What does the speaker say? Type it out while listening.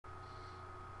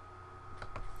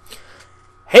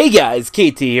Hey guys,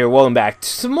 KT here, welcome back to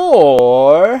some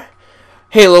more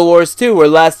Halo Wars 2, where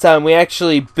last time we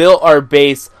actually built our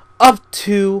base up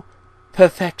to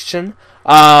perfection,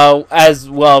 as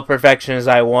well perfection as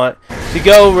I want, to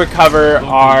go recover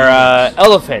our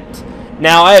elephant.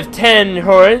 Now I have 10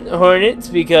 hornets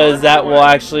because that will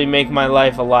actually make my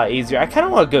life a lot easier. I kind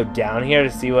of want to go down here to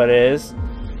see what it is,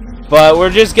 but we're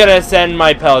just going to send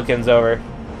my pelicans over.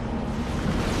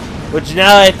 Which,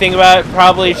 now that I think about it,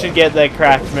 probably should get the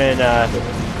craftsman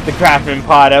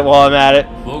pod while I'm at it.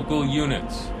 Local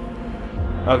units.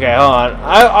 Okay, hold on.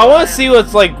 I want to see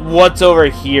what's over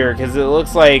here, because it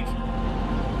looks like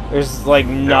there's like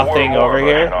nothing over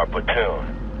here. In our platoon.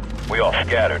 We all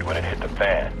scattered when it hit the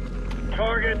fan.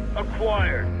 Target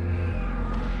acquired.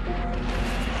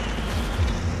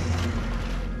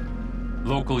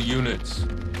 Local units.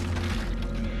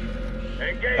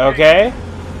 Okay.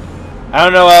 I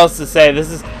don't know what else to say. This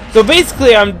is so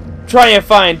basically I'm trying to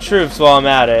find troops while I'm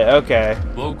at it. Okay.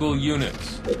 Local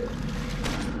units.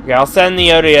 Okay, I'll send the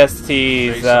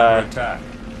ODSTs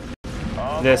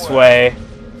this way.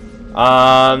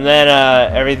 Then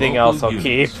everything else I'll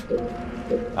keep.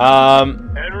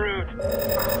 En route.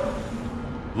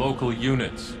 Local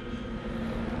units.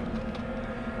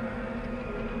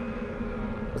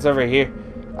 What's over here?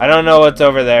 I don't know what's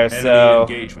over there. Enemy so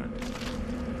engagement.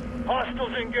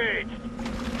 Hostiles engaged.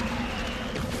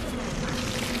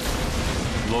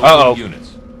 Local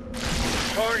units.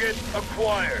 Target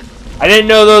acquired. I didn't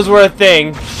know those were a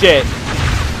thing. Shit.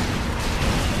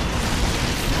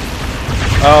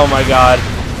 Oh my god.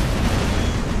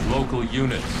 Local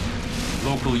units.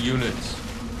 Local units.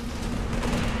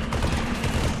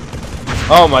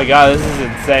 Oh my god, this is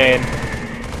insane.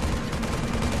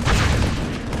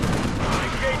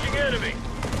 Engaging enemy.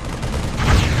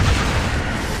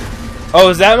 Oh,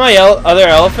 is that my other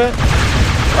elephant?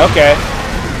 Okay.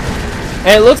 And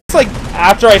it looks like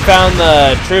after I found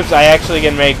the troops, I actually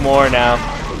can make more now.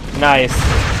 Nice.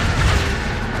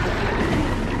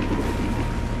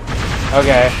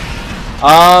 Okay.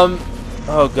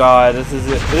 Oh god, this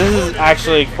is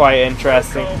actually quite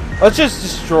interesting. Let's just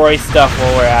destroy stuff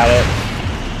while we're at it.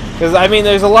 Because, I mean,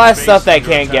 there's a lot of stuff that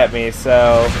can't get me,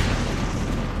 so...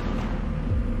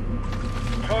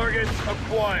 Target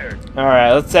acquired.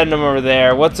 Alright, let's send them over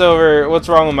there. What's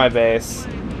wrong with my base?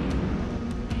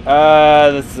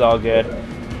 This is all good.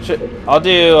 I'll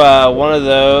do one of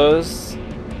those,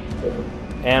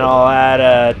 and I'll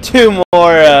add 2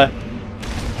 more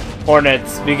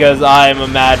hornets because I'm a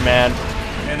madman.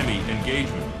 Enemy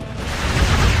engagement.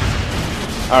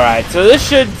 All right, so this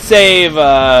should save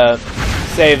that.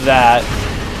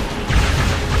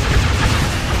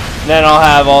 Then I'll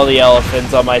have all the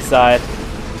elephants on my side.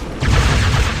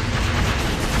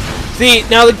 See,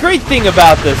 now the great thing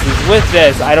about this is with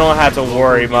this, I don't have to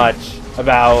worry much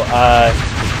about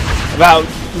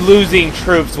losing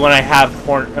troops when I have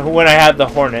the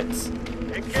hornets.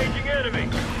 Engaging enemy.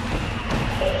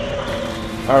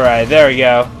 All right, there we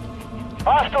go.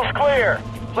 Hostiles clear.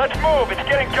 Let's move. It's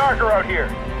getting darker out here.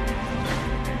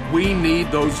 We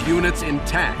need those units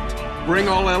intact. Bring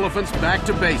all elephants back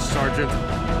to base, Sergeant.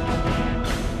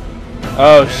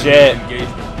 Oh shit.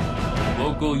 Engagement.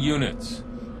 Local units.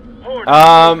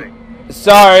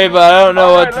 Sorry, but I don't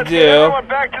know what to Let's do. get everyone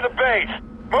back to the base.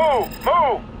 Move,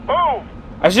 move, move.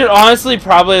 I should honestly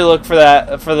probably look for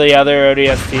the other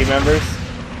ODST members.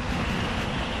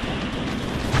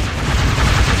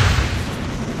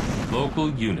 Local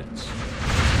units.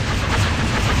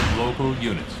 Local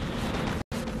units.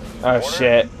 Oh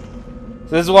shit.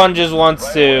 This one just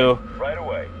wants to Right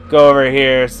away. go over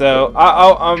here, so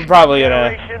I'm probably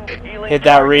gonna hit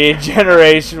that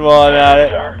regeneration while I'm at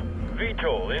it.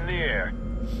 VTOL in the air.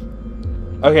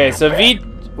 Okay, so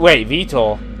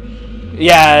VTOL.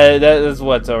 Yeah, that is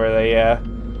what's over there, yeah.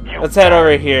 Let's head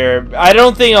over here. I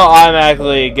don't think I'll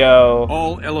automatically go.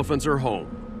 All elephants are home.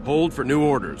 Hold for new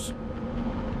orders.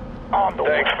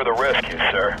 Thanks for the rescue,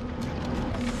 sir.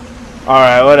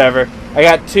 Alright, whatever. I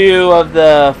got 2 of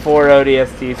the 4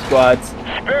 ODST squads.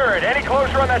 Spirit, any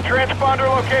closer on that transponder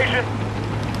location?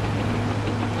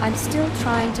 I'm still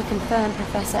trying to confirm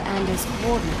Professor Anders'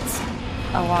 coordinates.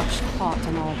 A watch hot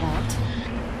and all that.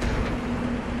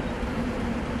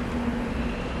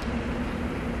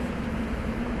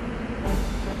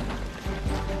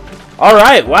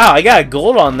 Alright, wow, I got a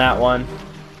gold on that one.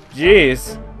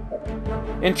 Jeez.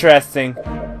 Interesting.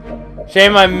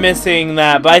 Shame I'm missing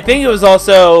that, but I think it was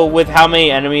also with how many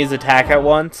enemies attack at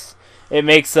once. It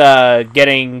makes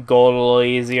getting gold a little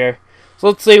easier. So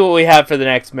let's see what we have for the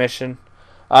next mission.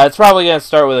 It's probably going to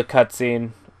start with a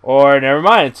cutscene. Or, never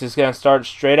mind, it's just going to start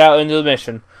straight out into the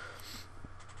mission.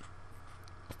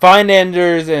 Find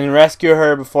Anders and rescue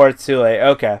her before it's too late.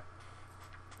 Okay.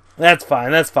 That's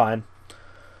fine, that's fine.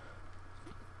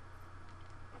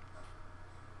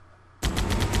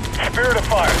 Spirit of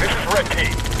Fire, this is Red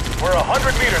Team. We're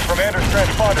 100 meters from Anders'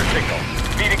 transponder signal.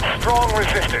 Meeting strong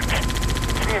resistance.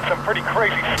 Seeing some pretty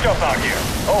crazy stuff out here.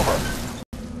 Over.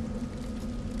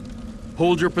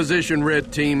 Hold your position,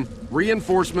 Red Team.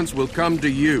 Reinforcements will come to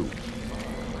you.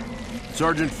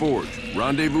 Sergeant Forge,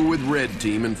 rendezvous with Red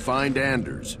Team and find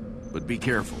Anders. But be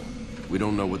careful. We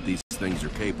don't know what these things are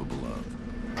capable of.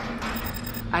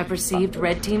 I've received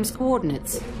Red Team's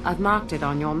coordinates. I've marked it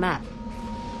on your map.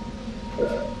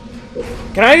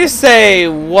 Can I just say,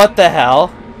 what the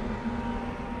hell?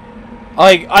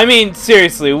 Like, I mean,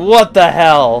 seriously, what the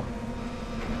hell?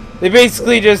 They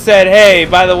basically just said, hey,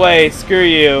 by the way, screw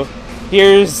you.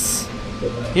 Here's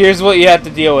what you have to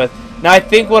deal with. Now, I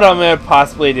think what I'm going to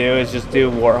possibly do is just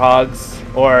do Warthogs.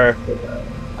 Or,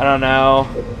 I don't know.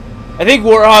 I think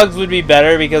Warthogs would be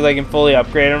better because I can fully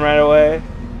upgrade them right away.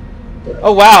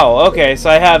 Oh, wow. Okay, so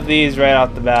I have these right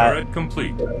off the bat. Turret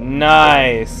complete.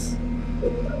 Nice.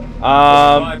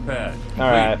 Supply pad complete.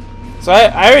 Alright. So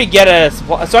I already get a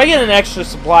supply. So I get an extra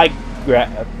supply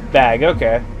bag.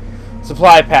 Okay.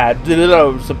 Supply pad.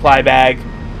 Supply bag.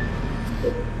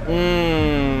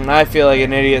 I feel like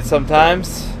an idiot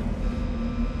sometimes.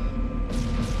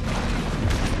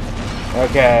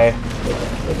 Okay.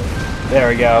 There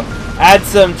we go. Add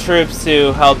some troops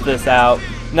to help this out.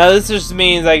 Now this just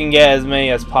means I can get as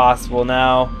many as possible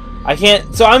now. I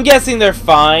can't. So I'm guessing they're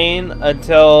fine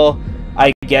until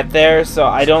I get there, so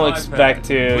I don't expect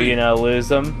to, you know, lose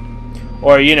them.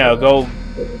 Or, you know, go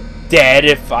dead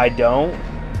if I don't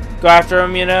go after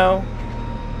them, you know.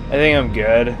 I think I'm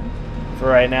good for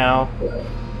right now.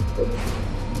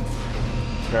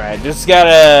 Alright, just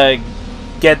gotta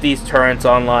get these turrets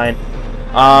online.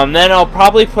 Then I'll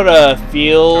probably put a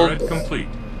field... Turret complete.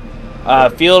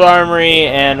 Field armory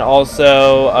and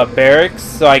also a barracks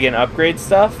so I can upgrade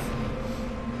stuff.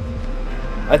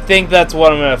 I think that's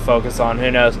what I'm going to focus on. Who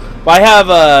knows? But I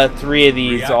have 3 of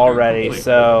these Reactor already, complete.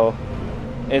 so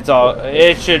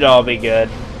it should all be good.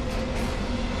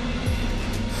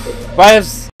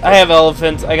 But I have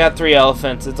elephants. I got 3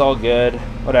 elephants. It's all good.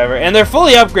 Whatever. And they're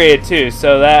fully upgraded too,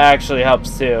 so that actually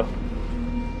helps too.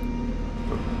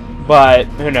 But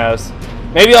who knows?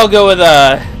 Maybe I'll go with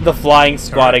the flying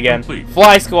squad again. Complete.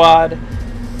 Fly squad.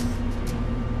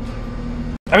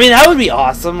 I mean, that would be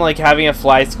awesome, like having a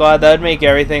fly squad. That would make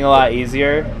everything a lot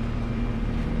easier.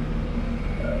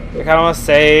 I kind of want to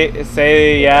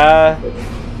say yeah.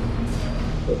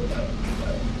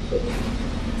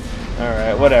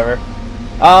 Alright, whatever.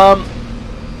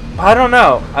 I don't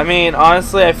know. I mean,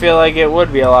 honestly, I feel like it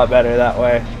would be a lot better that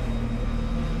way.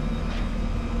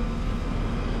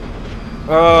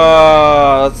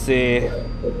 Let's see.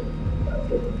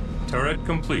 Turret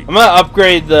complete. I'm gonna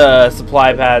upgrade the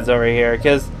supply pads over here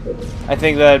because I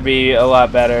think that'd be a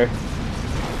lot better.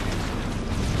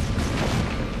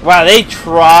 Wow, they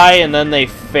try and then they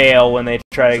fail when they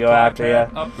try to go after you.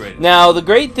 Upgraded. Now, the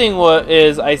great thing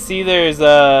is I see there's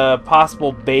a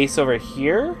possible base over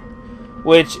here,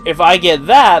 which if I get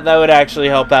that would actually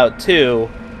help out too,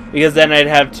 because then I'd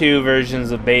have 2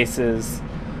 versions of bases.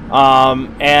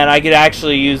 And I could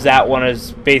actually use that one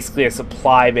as basically a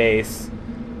supply base.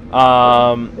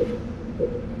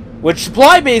 Which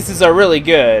supply bases are really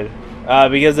good,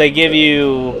 because they give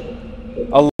you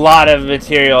a lot of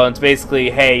material, and it's basically,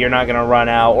 hey, you're not gonna run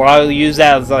out. Or I'll use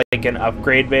that as like an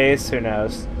upgrade base, who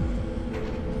knows.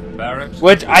 Barracks.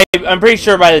 Which I'm pretty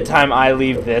sure by the time I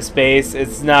leave this base,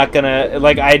 it's not gonna,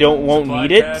 like, won't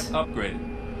need it. Upgraded.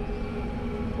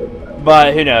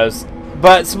 But who knows.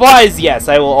 But supplies, yes,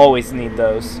 I will always need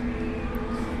those.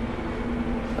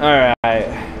 Alright.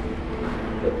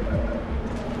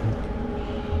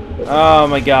 Oh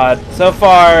my god. So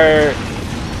far,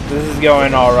 this is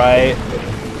going alright.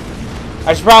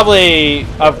 I should probably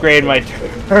upgrade my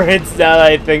turrets now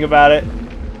that I think about it.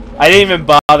 I didn't even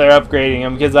bother upgrading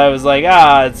them because I was like,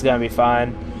 it's gonna be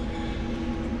fine.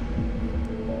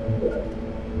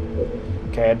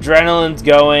 Okay, adrenaline's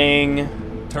going.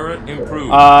 Turret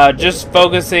improved. Just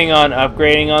focusing on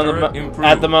upgrading on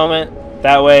at the moment.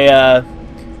 That way,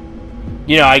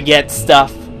 you know, I get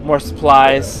stuff, more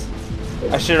supplies.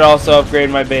 I should also upgrade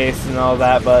my base and all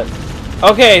that, but...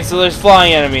 Okay, so there's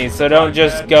flying enemies, so don't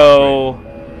just go...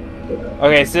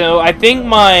 Okay, so I think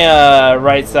my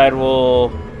right side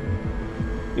will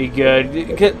be good.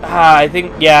 I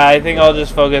think I'll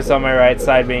just focus on my right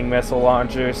side being missile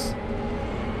launchers.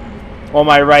 While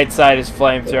my right side is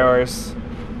flamethrowers.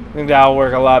 I think that'll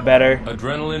work a lot better.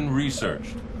 Adrenaline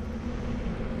researched.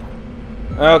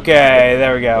 Okay,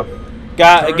 there we go.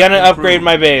 Gonna upgrade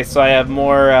my base so I have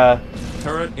more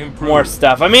Turret improved. more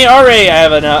stuff. I mean, already I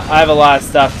have a lot of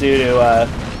stuff due to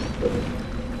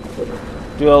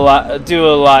do a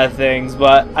lot of things,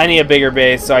 but I need a bigger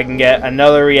base so I can get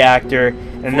another reactor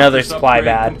and another supply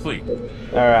pad.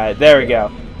 Alright, there we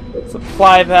go.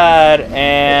 Supply pad,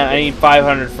 and I need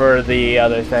 500 for the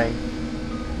other thing.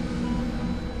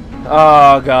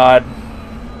 Oh god.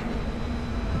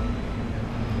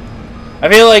 I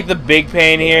feel like the big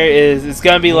pain here is it's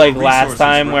gonna be like last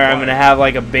time where I'm gonna have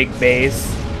like a big base,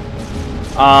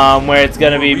 where it's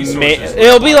gonna be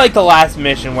it'll be like the last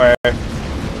mission where,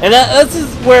 and this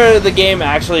is where the game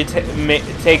actually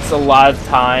takes a lot of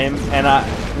time, and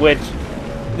which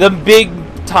the big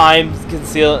time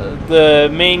the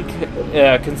main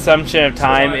consumption of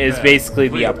time is basically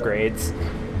the upgrades.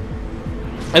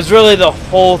 It's really the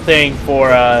whole thing for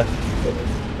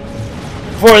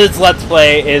this Let's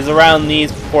Play is around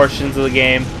these portions of the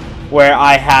game where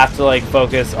I have to like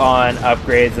focus on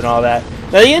upgrades and all that.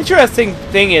 Now the interesting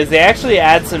thing is they actually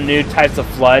add some new types of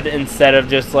flood instead of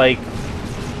just like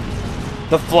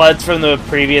the floods from the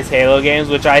previous Halo games,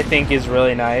 which I think is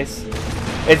really nice.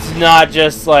 It's not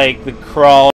just like the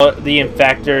crawl, the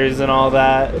infectors and all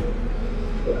that.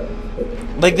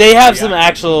 Like they have some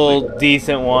actual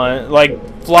decent ones, like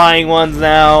flying ones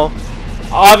now.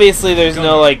 Obviously, there's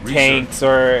no like tanks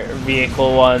or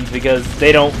vehicle ones because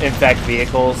they don't infect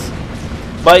vehicles.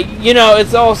 But you know,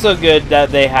 it's also good that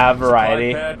they have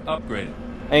variety. I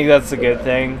think that's a good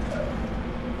thing,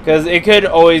 because it could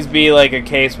always be like a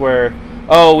case where,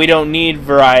 oh, we don't need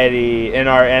variety in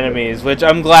our enemies, which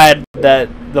I'm glad that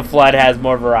the Flood has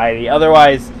more variety.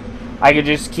 Otherwise, I could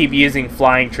just keep using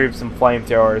flying troops and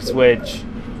flamethrowers, which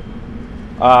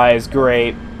is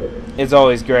great. It's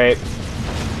always great.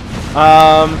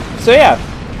 So yeah,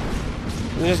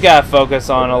 we just gotta focus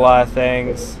on a lot of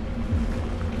things.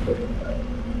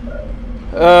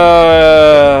 New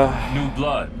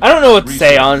blood. I don't know what to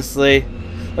say, honestly.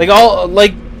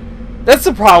 That's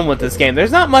the problem with this game.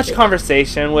 There's not much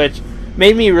conversation, which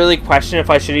made me really question if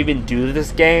I should even do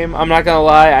this game. I'm not gonna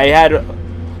lie.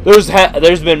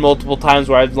 There's been multiple times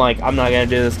where I've been like, I'm not gonna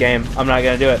do this game. I'm not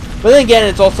gonna do it. But then again,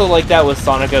 it's also like that with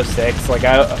Sonic 06.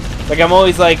 I'm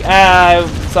always like,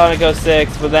 Sonic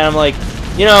 06, but then I'm like,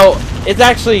 you know, it's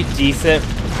actually decent,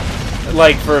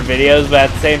 like, for videos, but at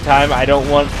the same time, I don't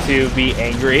want to be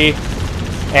angry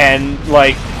and,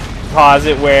 like, pause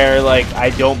it where, like,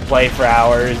 I don't play for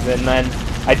hours and then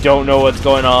I don't know what's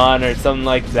going on or something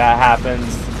like that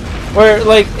happens. Where,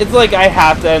 like, it's like I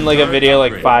have to end, like, a video,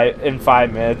 like, in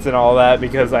 5 minutes and all that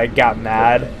because I got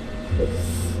mad.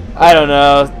 I don't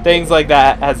know. Things like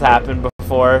that has happened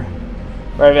before.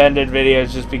 Where I've ended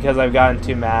videos just because I've gotten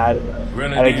too mad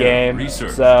at a game.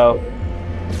 So,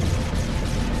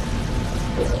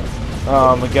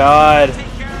 oh my god.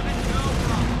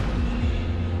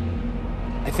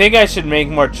 I think I should make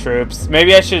more troops.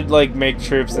 Maybe I should like make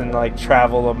troops and like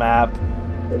travel the map.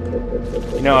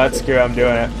 You know what? Screw it, I'm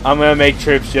doing it. I'm gonna make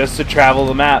troops just to travel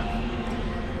the map.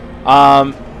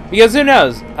 Because who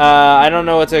knows? I don't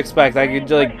know what to expect. I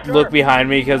could like look behind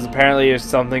me because apparently there's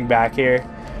something back here.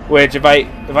 Which, if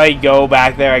I go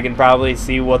back there, I can probably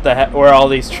see what the heck, where all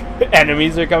these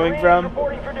enemies are coming from.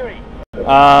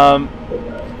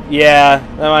 Yeah,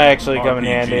 that might actually come in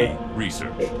handy.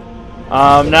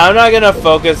 Now I'm not gonna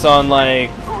focus on like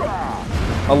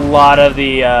a lot of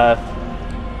the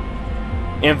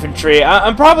infantry.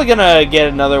 I'm probably gonna get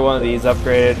another one of these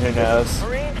upgraded. Who knows?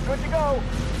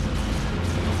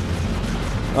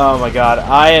 Oh my god,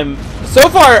 so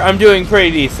far I'm doing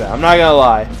pretty decent. I'm not gonna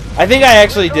lie. I think I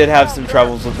actually did have some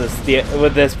troubles with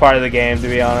this part of the game, to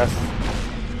be honest.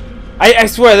 I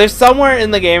swear, there's somewhere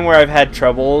in the game where I've had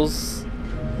troubles.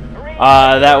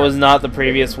 That was not the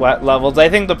previous levels. I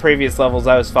think the previous levels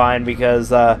I was fine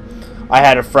because I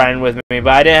had a friend with me,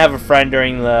 but I didn't have a friend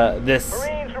during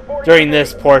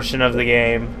this portion of the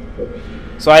game.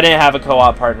 So I didn't have a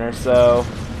co-op partner, so...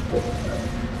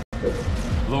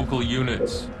 Local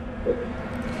units.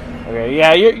 Okay,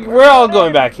 yeah, we're all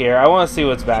going back here. I want to see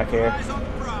what's back here.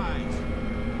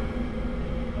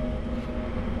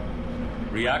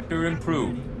 Reactor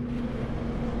improved.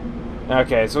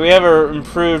 Okay, so we have an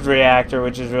improved reactor,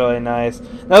 which is really nice.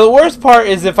 Now, the worst part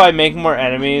is if I make more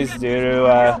enemies due to,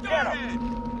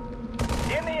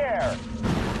 In the air.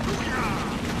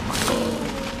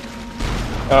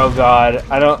 Oh god,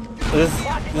 this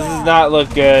does not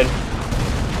look good.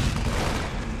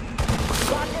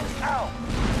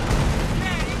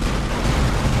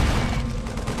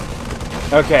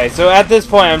 Okay, so at this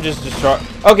point I'm just destroying.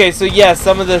 Okay, so yes,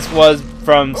 some of this was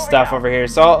from stuff over here.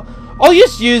 So I'll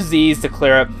just use these to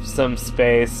clear up some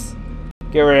space.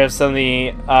 get rid of some of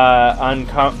the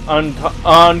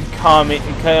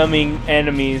oncoming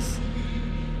enemies.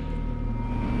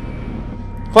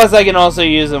 Plus, I can also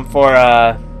use them for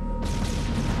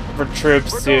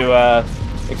troops to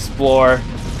explore.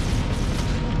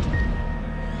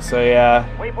 So yeah.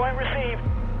 Waypoint received.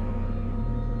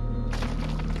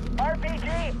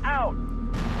 RPG out.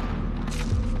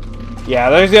 Yeah,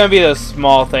 there's gonna be those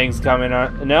small things coming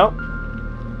on. No.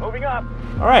 Moving up.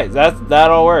 All right, that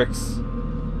all works.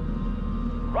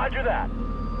 Roger that.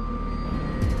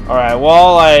 All right.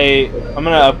 Well, I'm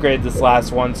gonna upgrade this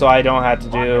last one so I don't have to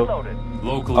do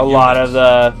Local a lot of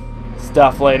the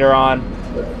stuff later on.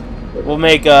 We'll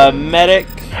make a medic.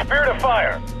 Spirit of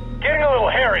fire. Getting a little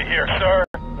hairy here, sir.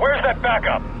 Where's that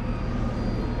backup?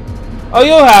 Oh,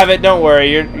 you'll have it. Don't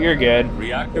worry. You're good.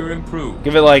 Reactor improved.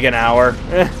 Give it like an hour.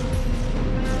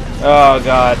 Oh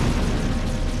God.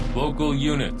 Local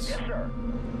units. Yes, sir.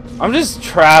 I'm just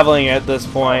traveling at this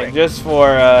point, just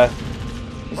to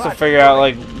figure out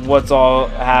like what's all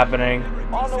happening.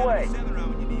 On the way.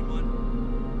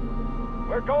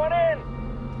 We're going in.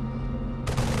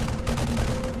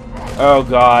 Oh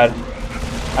God.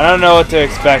 I don't know what to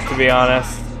expect, to be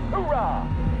honest. Hoorah!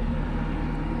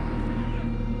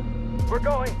 We're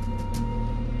going.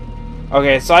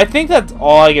 Okay, so I think that's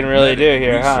all I can really do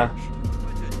here, huh?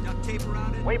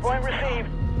 Waypoint received.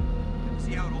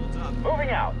 Moving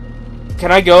out.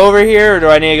 Can I go over here, or do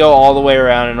I need to go all the way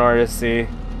around in order to see?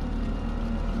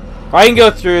 I can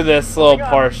go through this little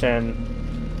portion.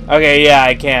 Okay, yeah,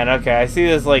 I can. Okay, I see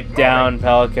this like down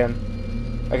pelican.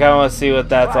 I kind of want to see what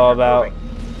that's all about.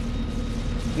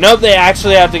 Nope, they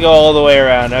actually have to go all the way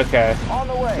around. Okay, On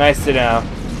the way. nice to know.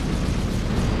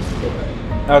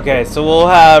 Okay, so we'll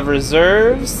have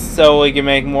reserves so we can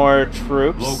make more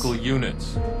troops. Local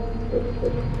units.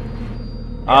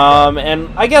 And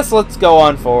I guess let's go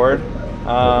on forward.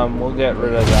 We'll get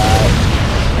rid of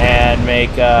that and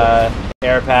make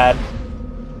air pad.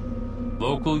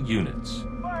 Local units.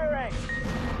 Firing.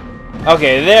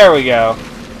 Okay, there we go.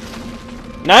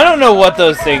 Now I don't know what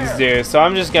those things do, so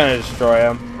I'm just gonna destroy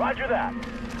them. Roger that.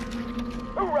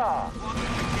 Hoorah!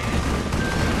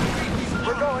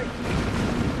 We're going.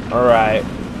 Alright.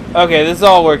 Okay, this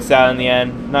all works out in the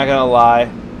end. Not gonna lie.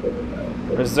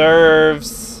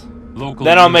 Reserves. Local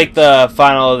Then I'll make units. the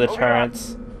final of the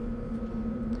turrets.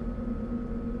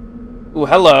 Ooh,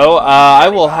 hello. I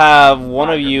will have one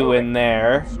of you in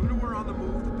there.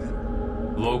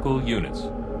 Local units.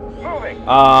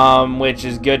 Moving. Which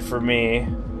is good for me.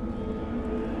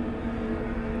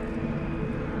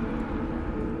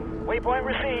 Waypoint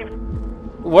received.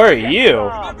 Where are you?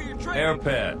 Air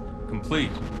pad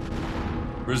complete.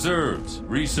 Reserves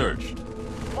researched.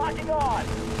 Locking on.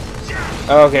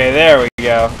 Okay, there we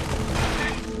go.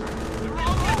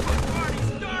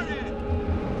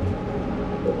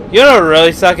 You know what would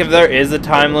really suck if there is a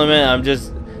time limit?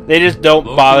 They just don't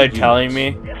Local bother units. telling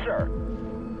me. Yes, sir.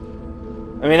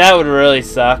 I mean, that would really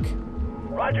suck.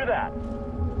 Roger that.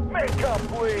 Make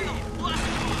complete.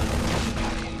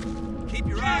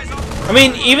 I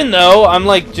mean, even though I'm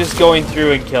like just going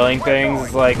through and killing things,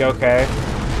 it's like, okay.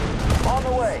 On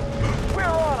the way. We're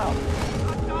on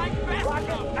them.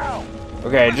 Rocket out.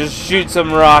 Okay, just shoot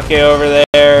some rocket over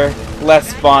there. Less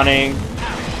spawning.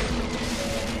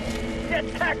 Get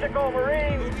tactical,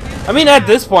 Marine. I mean, at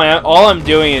this point, all I'm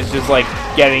doing is just like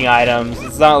getting items.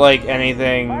 It's not like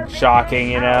anything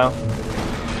shocking, you know?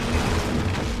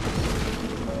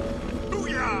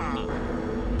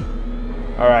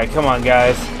 Alright, come on,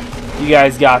 guys. You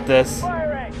guys got this.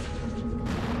 Firing.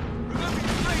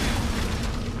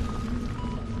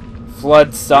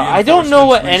 Flood stuff. I don't know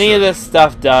what any of this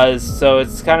stuff does, so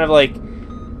it's kind of like...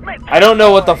 I don't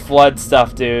know what the flood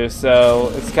stuff do,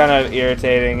 so it's kind of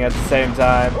irritating at the same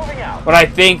time. Moving out. When I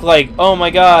think like, oh my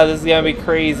god, this is gonna be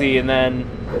crazy, and then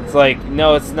it's like,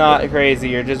 no, it's not crazy.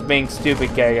 You're just being stupid,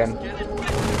 Kagan.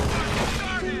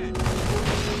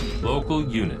 Local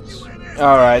units.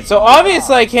 Alright, so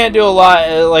obviously I can't do a lot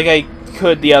like I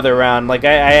could the other round. Like,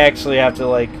 I actually have to,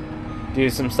 like, do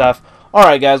some stuff.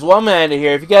 Alright, guys, well, I'm going to end it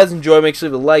here. If you guys enjoyed, make sure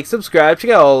to leave a like, subscribe,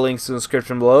 check out all the links in the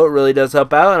description below. It really does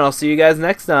help out, and I'll see you guys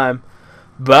next time.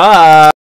 Bye!